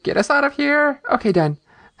god, like, get us out of here. Okay, done.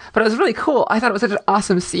 But it was really cool. I thought it was such an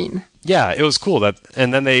awesome scene. Yeah, it was cool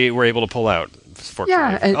and then they were able to pull out.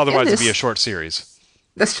 fortunately. and Otherwise, it'd be a short series.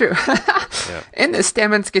 That's true. Yeah. In this,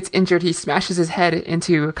 Stamets gets injured. He smashes his head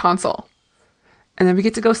into a console. And then we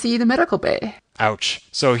get to go see the medical bay. Ouch.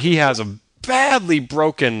 So he has a badly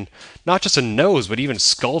broken, not just a nose, but even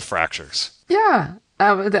skull fractures. Yeah.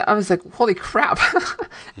 I was like, holy crap.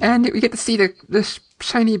 And we get to see the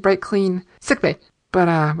shiny, bright, clean sickbay.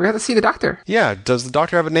 But we got to see the doctor. Yeah. Does the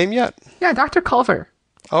doctor have a name yet? Yeah, Dr. Culver.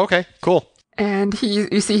 Oh, okay. Cool. And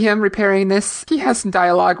you see him repairing this. He has some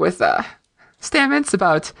dialogue with Stamets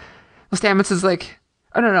about... Well, Stamets is like...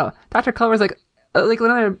 Oh, no. Dr. Culver's like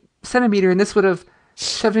another centimeter, and this would have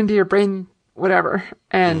shoved into your brain, whatever.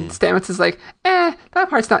 And Stamets is like, that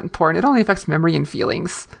part's not important. It only affects memory and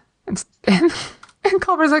feelings. And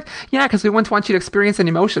Culver's like, yeah, because we wouldn't want you to experience an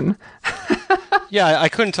emotion. Yeah, I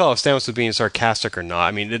couldn't tell if Stamets was being sarcastic or not.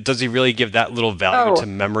 I mean, does he really give that little value to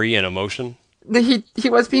memory and emotion? He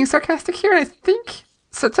was being sarcastic here, and I think...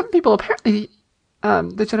 So some people, apparently,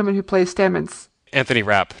 the gentleman who plays Stamets... Anthony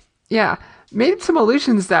Rapp. Yeah, made some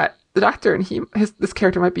allusions that the doctor and this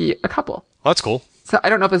character might be a couple. Oh, that's cool. So I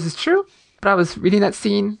don't know if this is true, but I was reading that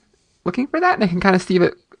scene, looking for that, and I can kind of see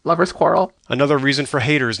the lovers quarrel. Another reason for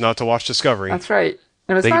haters not to watch Discovery. That's right.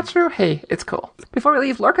 And if it's not true, hey, it's cool. Before we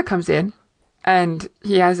leave, Lorca comes in, and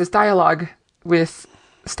he has this dialogue with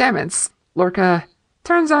Stamets. Lorca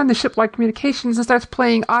turns on the ship-wide communications and starts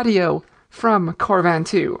playing audio from Corvan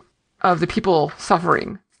 2 of the people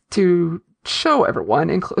suffering to show everyone,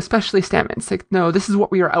 especially Stamets, like, no, this is what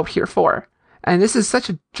we are out here for. And this is such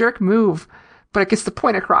a jerk move, but it gets the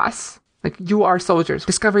point across. Like, you are soldiers.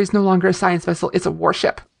 Discovery is no longer a science vessel, it's a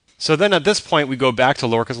warship. So then at this point, we go back to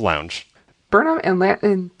Lorca's lounge. Burnham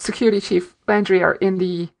and Security Chief Landry are in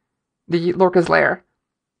the Lorca's lair.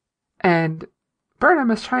 And Burnham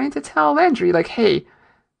is trying to tell Landry, like, hey,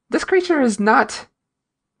 this creature is not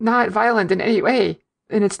violent in any way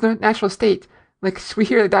in its natural state. Like, we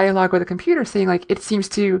hear the dialogue with the computer saying, like, it seems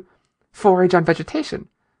to forage on vegetation.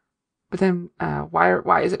 But then,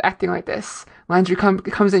 why is it acting like this? Landry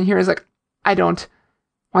comes in here and is like, I don't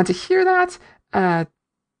want to hear that.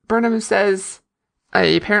 Burnham says,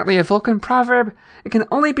 apparently a Vulcan proverb, it can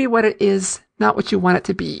only be what it is, not what you want it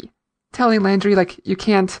to be. Telling Landry, like, you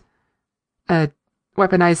can't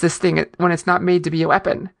weaponize this thing when it's not made to be a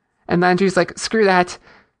weapon. And Landry's like, screw that.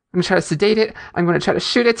 I'm going to try to sedate it. I'm going to try to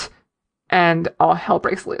shoot it. And all hell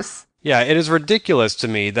breaks loose. Yeah, it is ridiculous to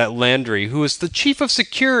me that Landry, who is the chief of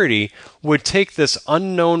security, would take this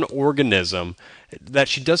unknown organism that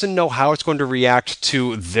she doesn't know how it's going to react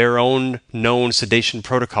to their own known sedation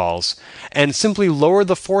protocols and simply lower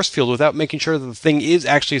the force field without making sure that the thing is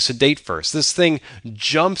actually sedate first. This thing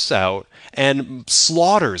jumps out and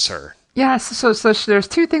slaughters her. Yeah, so there's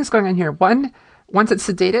two things going on here. One, once it's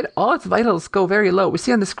sedated, all its vitals go very low. We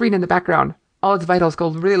see on the screen in the background, all its vitals go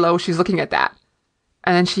really low. She's looking at that.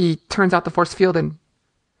 And then she turns out the force field and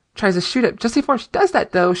tries to shoot it. Just before she does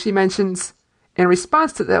that, though, she mentions, in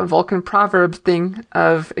response to the Vulcan proverb thing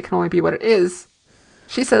of it can only be what it is,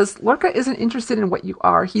 she says, Lorca isn't interested in what you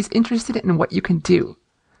are. He's interested in what you can do.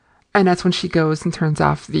 And that's when she goes and turns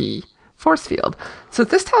off the force field. So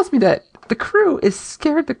this tells me that the crew is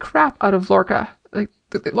scared the crap out of Lorca. Like,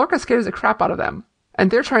 Lorca scares the crap out of them. And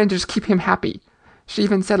they're trying to just keep him happy. She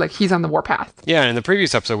even said, like, he's on the warpath. Yeah, and in the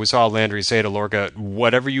previous episode, we saw Landry say to Lorca,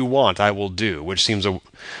 whatever you want, I will do, which seems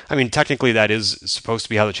I mean, technically that is supposed to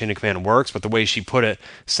be how the chain of command works, but the way she put it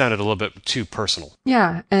sounded a little bit too personal.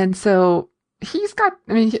 Yeah, and so he's got,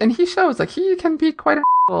 I mean, and he shows, like, he can be quite an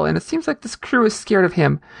asshole, and it seems like this crew is scared of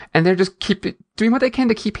him, and they're just doing what they can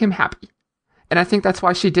to keep him happy. And I think that's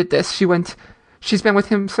why she did this. She's been with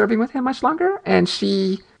him, serving with him much longer, and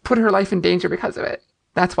she put her life in danger because of it.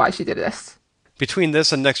 That's why she did this. Between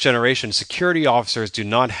this and Next Generation, security officers do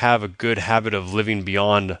not have a good habit of living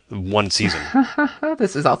beyond one season.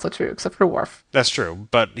 This is also true, except for Worf. That's true,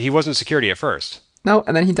 but he wasn't security at first. No,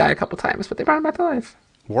 and then he died a couple times, but they brought him back to life.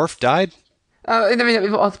 Worf died? I mean,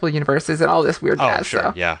 multiple universes and all this weird jazz. Oh, sure,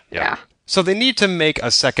 so. Yeah. So they need to make a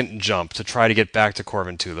second jump to try to get back to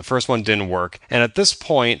Corvan 2. The first one didn't work, and at this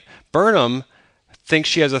point, Burnham thinks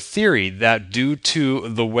she has a theory that due to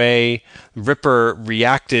the way Ripper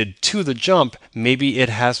reacted to the jump, maybe it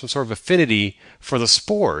has some sort of affinity for the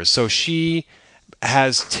spores. So she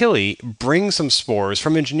has Tilly bring some spores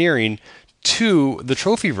from engineering to the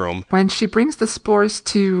trophy room. When she brings the spores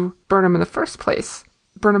to Burnham in the first place,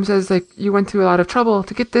 Burnham says, like, you went through a lot of trouble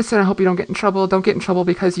to get this, and I hope you don't get in trouble. Don't get in trouble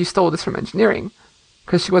because you stole this from engineering,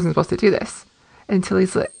 because she wasn't supposed to do this. And Tilly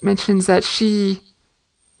mentions that she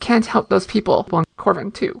can't help those people on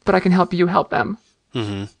Corvan 2, but I can help you help them.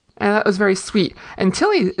 Mm-hmm. And that was very sweet. And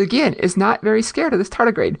Tilly, again, is not very scared of this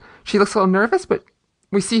tardigrade. She looks a little nervous, but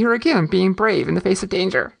we see her again being brave in the face of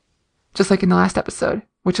danger, just like in the last episode,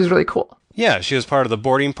 which is really cool. Yeah, she was part of the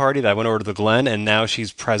boarding party that went over to the Glen, and now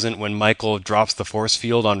she's present when Michael drops the force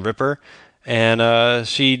field on Ripper, and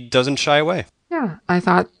she doesn't shy away. Yeah,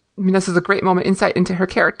 I mean, this is a great moment, insight into her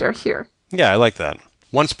character here. Yeah, I like that.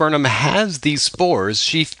 Once Burnham has these spores,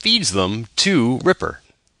 she feeds them to Ripper.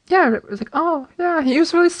 Yeah, Ripper's like, oh, yeah, he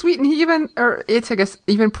was really sweet, and he even, or it, I guess,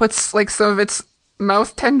 even puts, like, some of its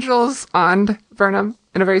mouth tendrils on Burnham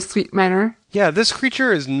in a very sweet manner. Yeah, this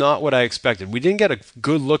creature is not what I expected. We didn't get a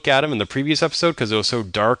good look at him in the previous episode because it was so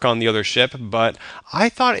dark on the other ship, but I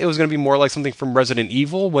thought it was going to be more like something from Resident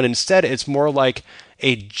Evil, when instead it's more like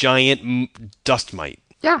a giant dust mite.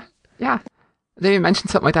 Yeah. They mentioned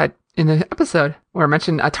something like that in the episode, where I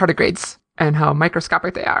mentioned tardigrades and how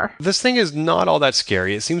microscopic they are. This thing is not all that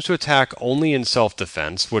scary. It seems to attack only in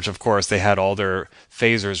self-defense, which of course they had all their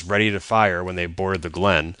phasers ready to fire when they boarded the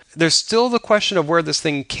Glen. There's still the question of where this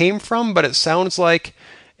thing came from, but it sounds like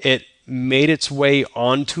it made its way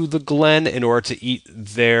onto the Glen in order to eat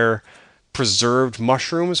their preserved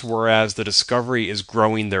mushrooms, whereas the Discovery is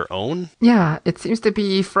growing their own. Yeah, it seems to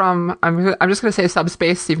be from, I'm just going to say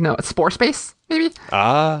subspace, even though it's spore space, maybe?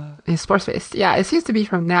 It's spore space. Yeah, it seems to be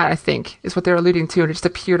from that, I think, is what they're alluding to, and it just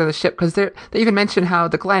appeared on the ship, because they even mentioned how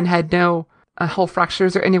the Glen had no hull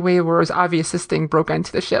fractures or any way where it was obvious this thing broke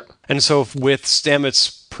into the ship. And so with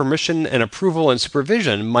Stamets' permission and approval and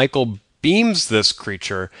supervision, Michael beams this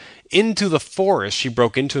creature into the forest she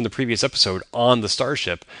broke into in the previous episode on the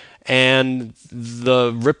starship, and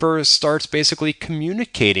the Ripper starts basically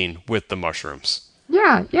communicating with the mushrooms.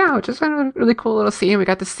 Yeah, which is kind of a really cool little scene. We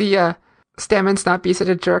got to see Stamets not be such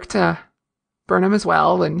a jerk to Burnham as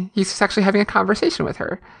well, and he's actually having a conversation with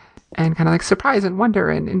her, and kind of like surprise and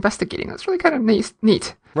wonder and investigating. That's really kind of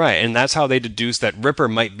neat. Right, and that's how they deduce that Ripper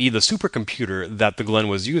might be the supercomputer that the Glen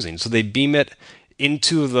was using. So they beam it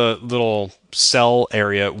into the little cell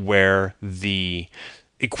area where the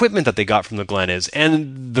equipment that they got from the Glen is,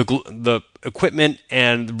 and the equipment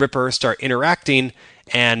and Ripper start interacting,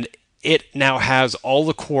 and it now has all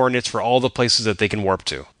the coordinates for all the places that they can warp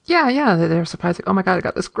to. Yeah, they're surprised, like, oh my god, I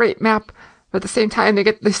got this great map. But at the same time,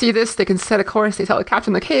 they see this, they can set a course, they tell the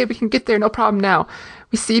captain, like, hey, we can get there, no problem now.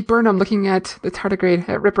 We see Burnham looking at the tardigrade,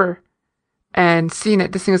 at Ripper, and seeing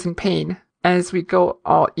it, this thing is in pain, as we go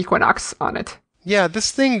all Equinox on it. Yeah,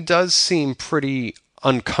 this thing does seem pretty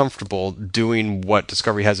uncomfortable doing what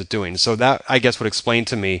Discovery has it doing. So that, I guess, would explain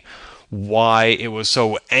to me why it was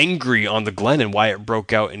so angry on the Glen and why it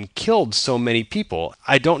broke out and killed so many people.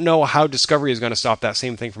 I don't know how Discovery is going to stop that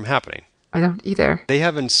same thing from happening. I don't either. They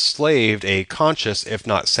have enslaved a conscious, if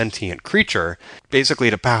not sentient creature, basically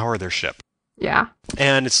to power their ship. Yeah.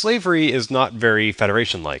 And slavery is not very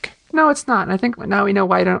Federation-like. No, it's not. And I think now we know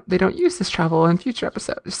why they don't use this travel in future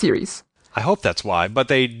series. I hope that's why, but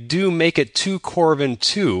they do make it to Corvin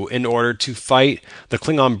 2 in order to fight the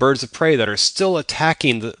Klingon birds of prey that are still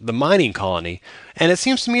attacking the mining colony. And it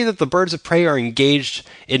seems to me that the birds of prey are engaged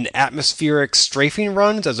in atmospheric strafing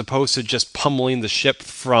runs as opposed to just pummeling the ship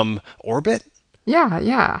from orbit.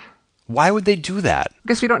 Yeah. Why would they do that? I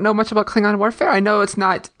guess we don't know much about Klingon warfare. I know it's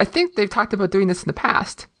not... I think they've talked about doing this in the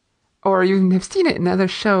past. Or you have seen it in other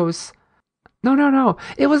shows. No.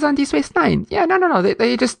 It was on Deep Space Nine. Yeah, no.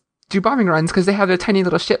 They just do bombing runs because they have their tiny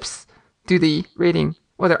little ships do the raiding.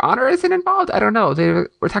 Whether honor isn't involved, I don't know.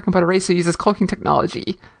 We're talking about a race who uses cloaking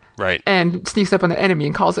technology. Right. And sneaks up on the enemy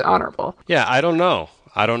and calls it honorable. Yeah, I don't know.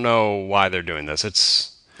 I don't know why they're doing this.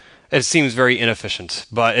 It seems very inefficient,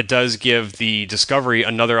 but it does give the Discovery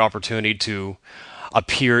another opportunity to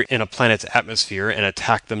appear in a planet's atmosphere and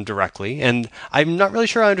attack them directly. And I'm not really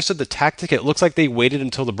sure I understood the tactic. It looks like they waited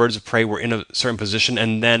until the birds of prey were in a certain position,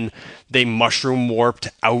 and then they mushroom warped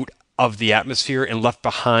out of the atmosphere and left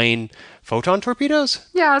behind photon torpedoes?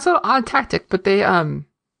 Yeah, it's an odd tactic, but they,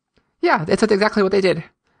 that's exactly what they did.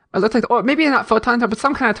 It looked like, or maybe not photon, but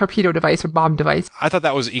some kind of torpedo device or bomb device. I thought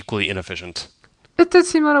that was equally inefficient. It did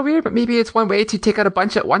seem a little weird, but maybe it's one way to take out a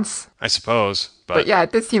bunch at once. I suppose, but yeah,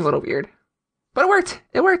 it did seem a little weird. But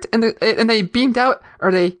it worked. And they beamed out,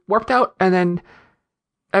 or they warped out, and then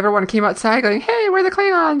everyone came outside going, hey, we're the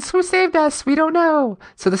Klingons. Who saved us? We don't know.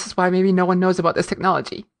 So this is why maybe no one knows about this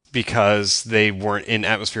technology. Because they weren't in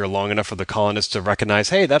atmosphere long enough for the colonists to recognize,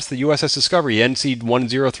 hey, that's the USS Discovery,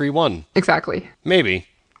 NC-1031. Exactly. Maybe.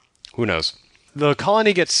 Who knows? The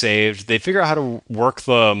colony gets saved. They figure out how to work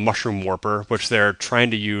the mushroom warper, which they're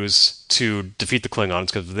trying to use to defeat the Klingons,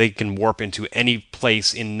 because they can warp into any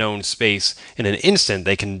place in known space in an instant.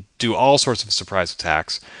 They can do all sorts of surprise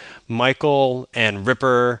attacks. Michael and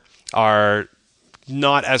Ripper are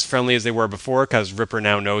not as friendly as they were before, because Ripper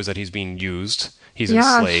now knows that he's being used. he's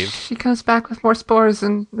enslaved. She comes back with more spores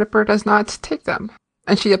and Ripper does not take them.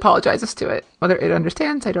 And she apologizes to it. Whether it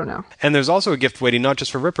understands, I don't know. And there's also a gift waiting not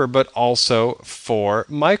just for Ripper, but also for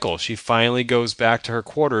Michael. She finally goes back to her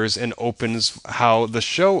quarters and opens how the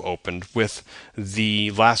show opened with the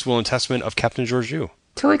last will and testament of Captain Georgiou.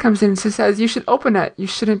 Tilly comes in and says, you should open it. You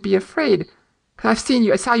shouldn't be afraid. 'Cause I've seen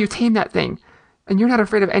you. I saw you tame that thing. And you're not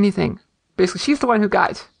afraid of anything. Basically, she's the one who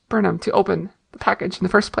got Burnham to open the package in the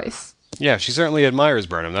first place. Yeah, she certainly admires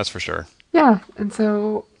Burnham, that's for sure. Yeah, and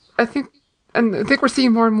so I think we're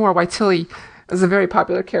seeing more and more why Tilly is a very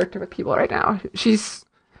popular character with people right now. She's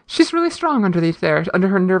really strong underneath there, under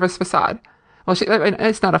her nervous facade. Well,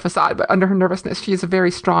 it's not a facade, but under her nervousness, she is a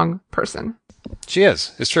very strong person. She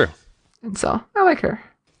is. It's true. And so I like her.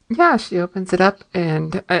 Yeah, she opens it up,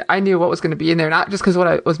 and I knew what was going to be in there, not just because what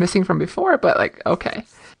I was missing from before, but like, okay.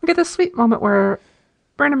 We get this sweet moment where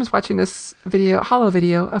Burnham is watching this holo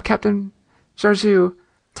video of Captain Georgiou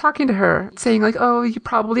talking to her, saying like, oh, you're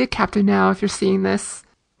probably a captain now if you're seeing this.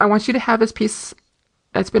 I want you to have this piece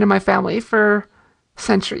that's been in my family for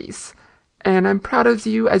centuries. And I'm proud of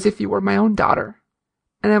you as if you were my own daughter.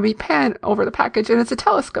 And then we pan over the package, and it's a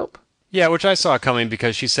telescope. Yeah, which I saw coming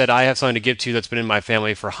because she said, I have something to give to you that's been in my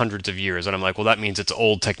family for hundreds of years. And I'm like, well, that means it's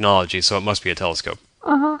old technology, so it must be a telescope.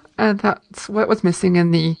 Uh-huh. And that's what was missing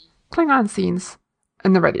in the Klingon scenes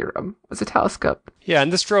in the ready room, was a telescope. Yeah,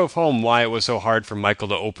 and this drove home why it was so hard for Michael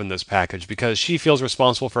to open this package, because she feels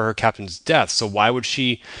responsible for her captain's death. So why would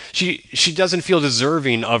she doesn't feel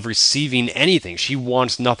deserving of receiving anything. She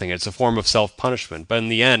wants nothing. It's a form of self-punishment. But in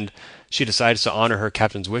the end, she decides to honor her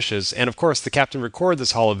captain's wishes. And of course, the captain recorded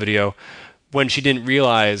this holo video when she didn't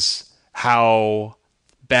realize how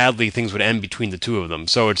badly things would end between the two of them.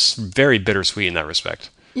 So it's very bittersweet in that respect.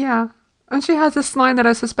 Yeah. And she has this line that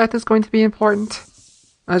I suspect is going to be important,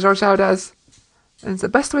 as Georgiou does. And the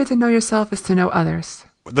best way to know yourself is to know others.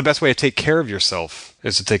 The best way to take care of yourself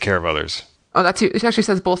is to take care of others. Oh, that's it. It actually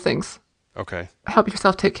says both things. Okay. Help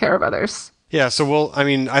yourself take care of others. Yeah, so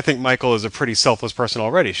I think Michael is a pretty selfless person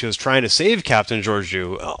already. She was trying to save Captain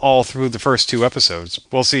Georgiou all through the first two episodes.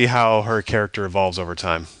 We'll see how her character evolves over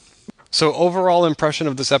time. So, overall impression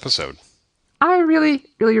of this episode? I really,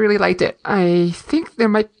 really, really liked it. I think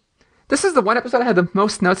this is the one episode I had the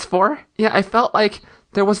most notes for. Yeah, I felt like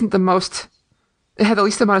there wasn't it had the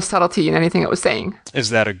least amount of subtlety in anything it was saying. Is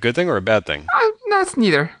that a good thing or a bad thing? That's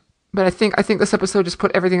neither. But I think this episode just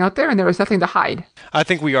put everything out there and there was nothing to hide. I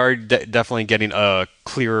think we are definitely getting a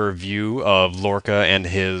clearer view of Lorca and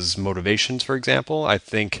his motivations, for example. I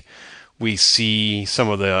think we see some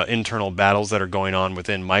of the internal battles that are going on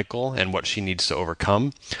within Michael and what she needs to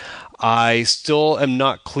overcome. I still am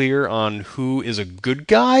not clear on who is a good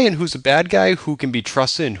guy and who's a bad guy, who can be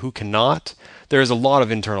trusted and who cannot. There is a lot of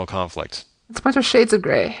internal conflict. It's a bunch of shades of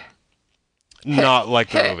gray. Not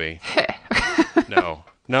like the movie.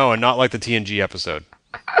 No, and not like the TNG episode.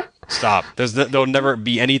 Stop. There'll never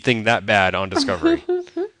be anything that bad on Discovery.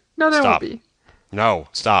 No, there won't be. No,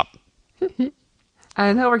 stop.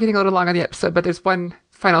 I know we're getting a little long on the episode, but there's one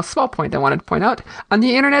final small point I wanted to point out. On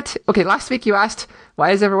the internet, okay, last week you asked,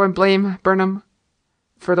 why does everyone blame Burnham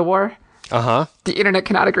for the war? Uh-huh. The internet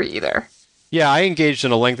cannot agree either. Yeah, I engaged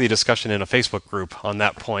in a lengthy discussion in a Facebook group on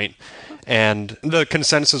that point, and the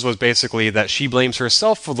consensus was basically that she blames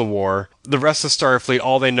herself for the war. The rest of Starfleet,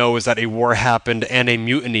 all they know is that a war happened and a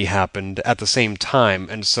mutiny happened at the same time,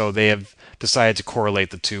 and so they have decided to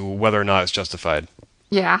correlate the two, whether or not it's justified.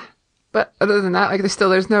 Yeah, but other than that,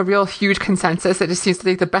 there's no real huge consensus. It just seems to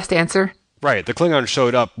be the best answer. Right, the Klingons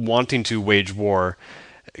showed up wanting to wage war.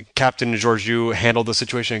 Captain Georgiou handled the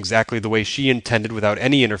situation exactly the way she intended without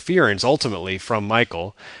any interference, ultimately, from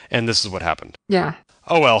Michael, and this is what happened. Yeah.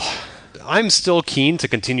 Oh well. I'm still keen to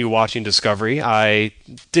continue watching Discovery. I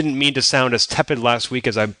didn't mean to sound as tepid last week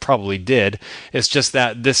as I probably did. It's just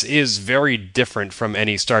that this is very different from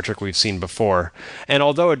any Star Trek we've seen before. And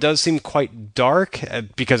although it does seem quite dark,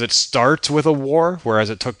 because it starts with a war, whereas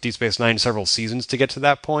it took Deep Space Nine several seasons to get to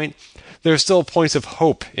that point, there's still points of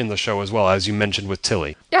hope in the show as well, as you mentioned with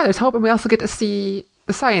Tilly. Yeah, there's hope, and we also get to see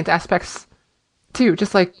the science aspects, too,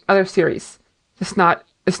 just like other series. It's not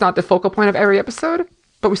the focal point of every episode,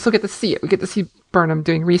 but we still get to see it. We get to see Burnham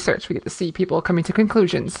doing research. We get to see people coming to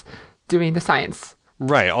conclusions, doing the science.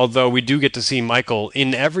 Right, although we do get to see Michael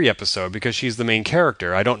in every episode because she's the main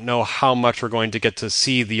character. I don't know how much we're going to get to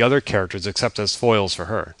see the other characters except as foils for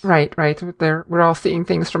her. Right. We're all seeing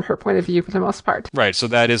things from her point of view for the most part. Right, so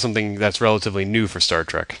that is something that's relatively new for Star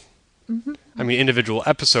Trek. Mm-hmm. I mean, individual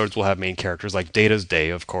episodes will have main characters, like Data's Day,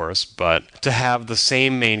 of course, but to have the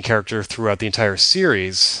same main character throughout the entire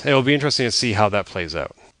series, it'll be interesting to see how that plays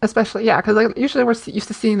out. Especially, yeah, because usually we're used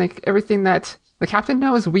to seeing everything that The captain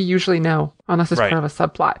knows, we usually know, unless it's Right. part of a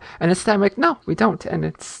subplot. And this time, like, no, we don't. And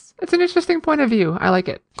it's an interesting point of view. I like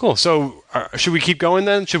it. Cool. So should we keep going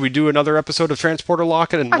then? Should we do another episode of Transporter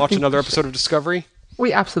Lock and watch think another we episode of Discovery?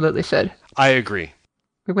 We absolutely should. I agree.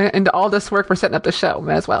 We went into all this work for setting up the show.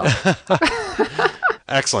 Might as well.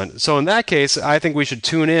 Excellent. So in that case, I think we should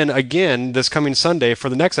tune in again this coming Sunday for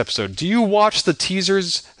the next episode. Do you watch the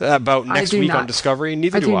teasers about next week on Discovery?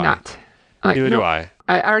 Neither do I. I do not. Neither do I.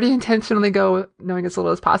 I already intentionally go knowing as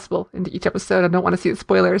little as possible into each episode. I don't want to see the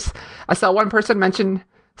spoilers. I saw one person mention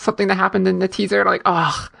something that happened in the teaser, and I'm like,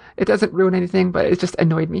 oh, it doesn't ruin anything, but it just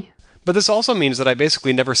annoyed me. But this also means that I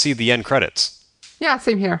basically never see the end credits. Yeah,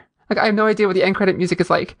 same here. Like, I have no idea what the end credit music is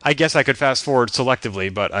like. I guess I could fast forward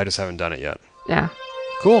selectively, but I just haven't done it yet. Yeah.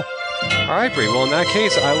 Cool. All right, Bree. Well, in that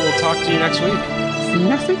case, I will talk to you next week. See you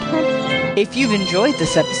next week, Ken. If you've enjoyed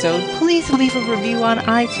this episode, please leave a review on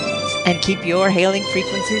iTunes and keep your hailing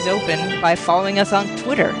frequencies open by following us on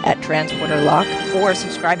Twitter at TransporterLock or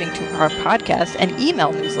subscribing to our podcast and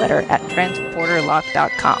email newsletter at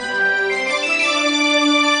transporterlock.com.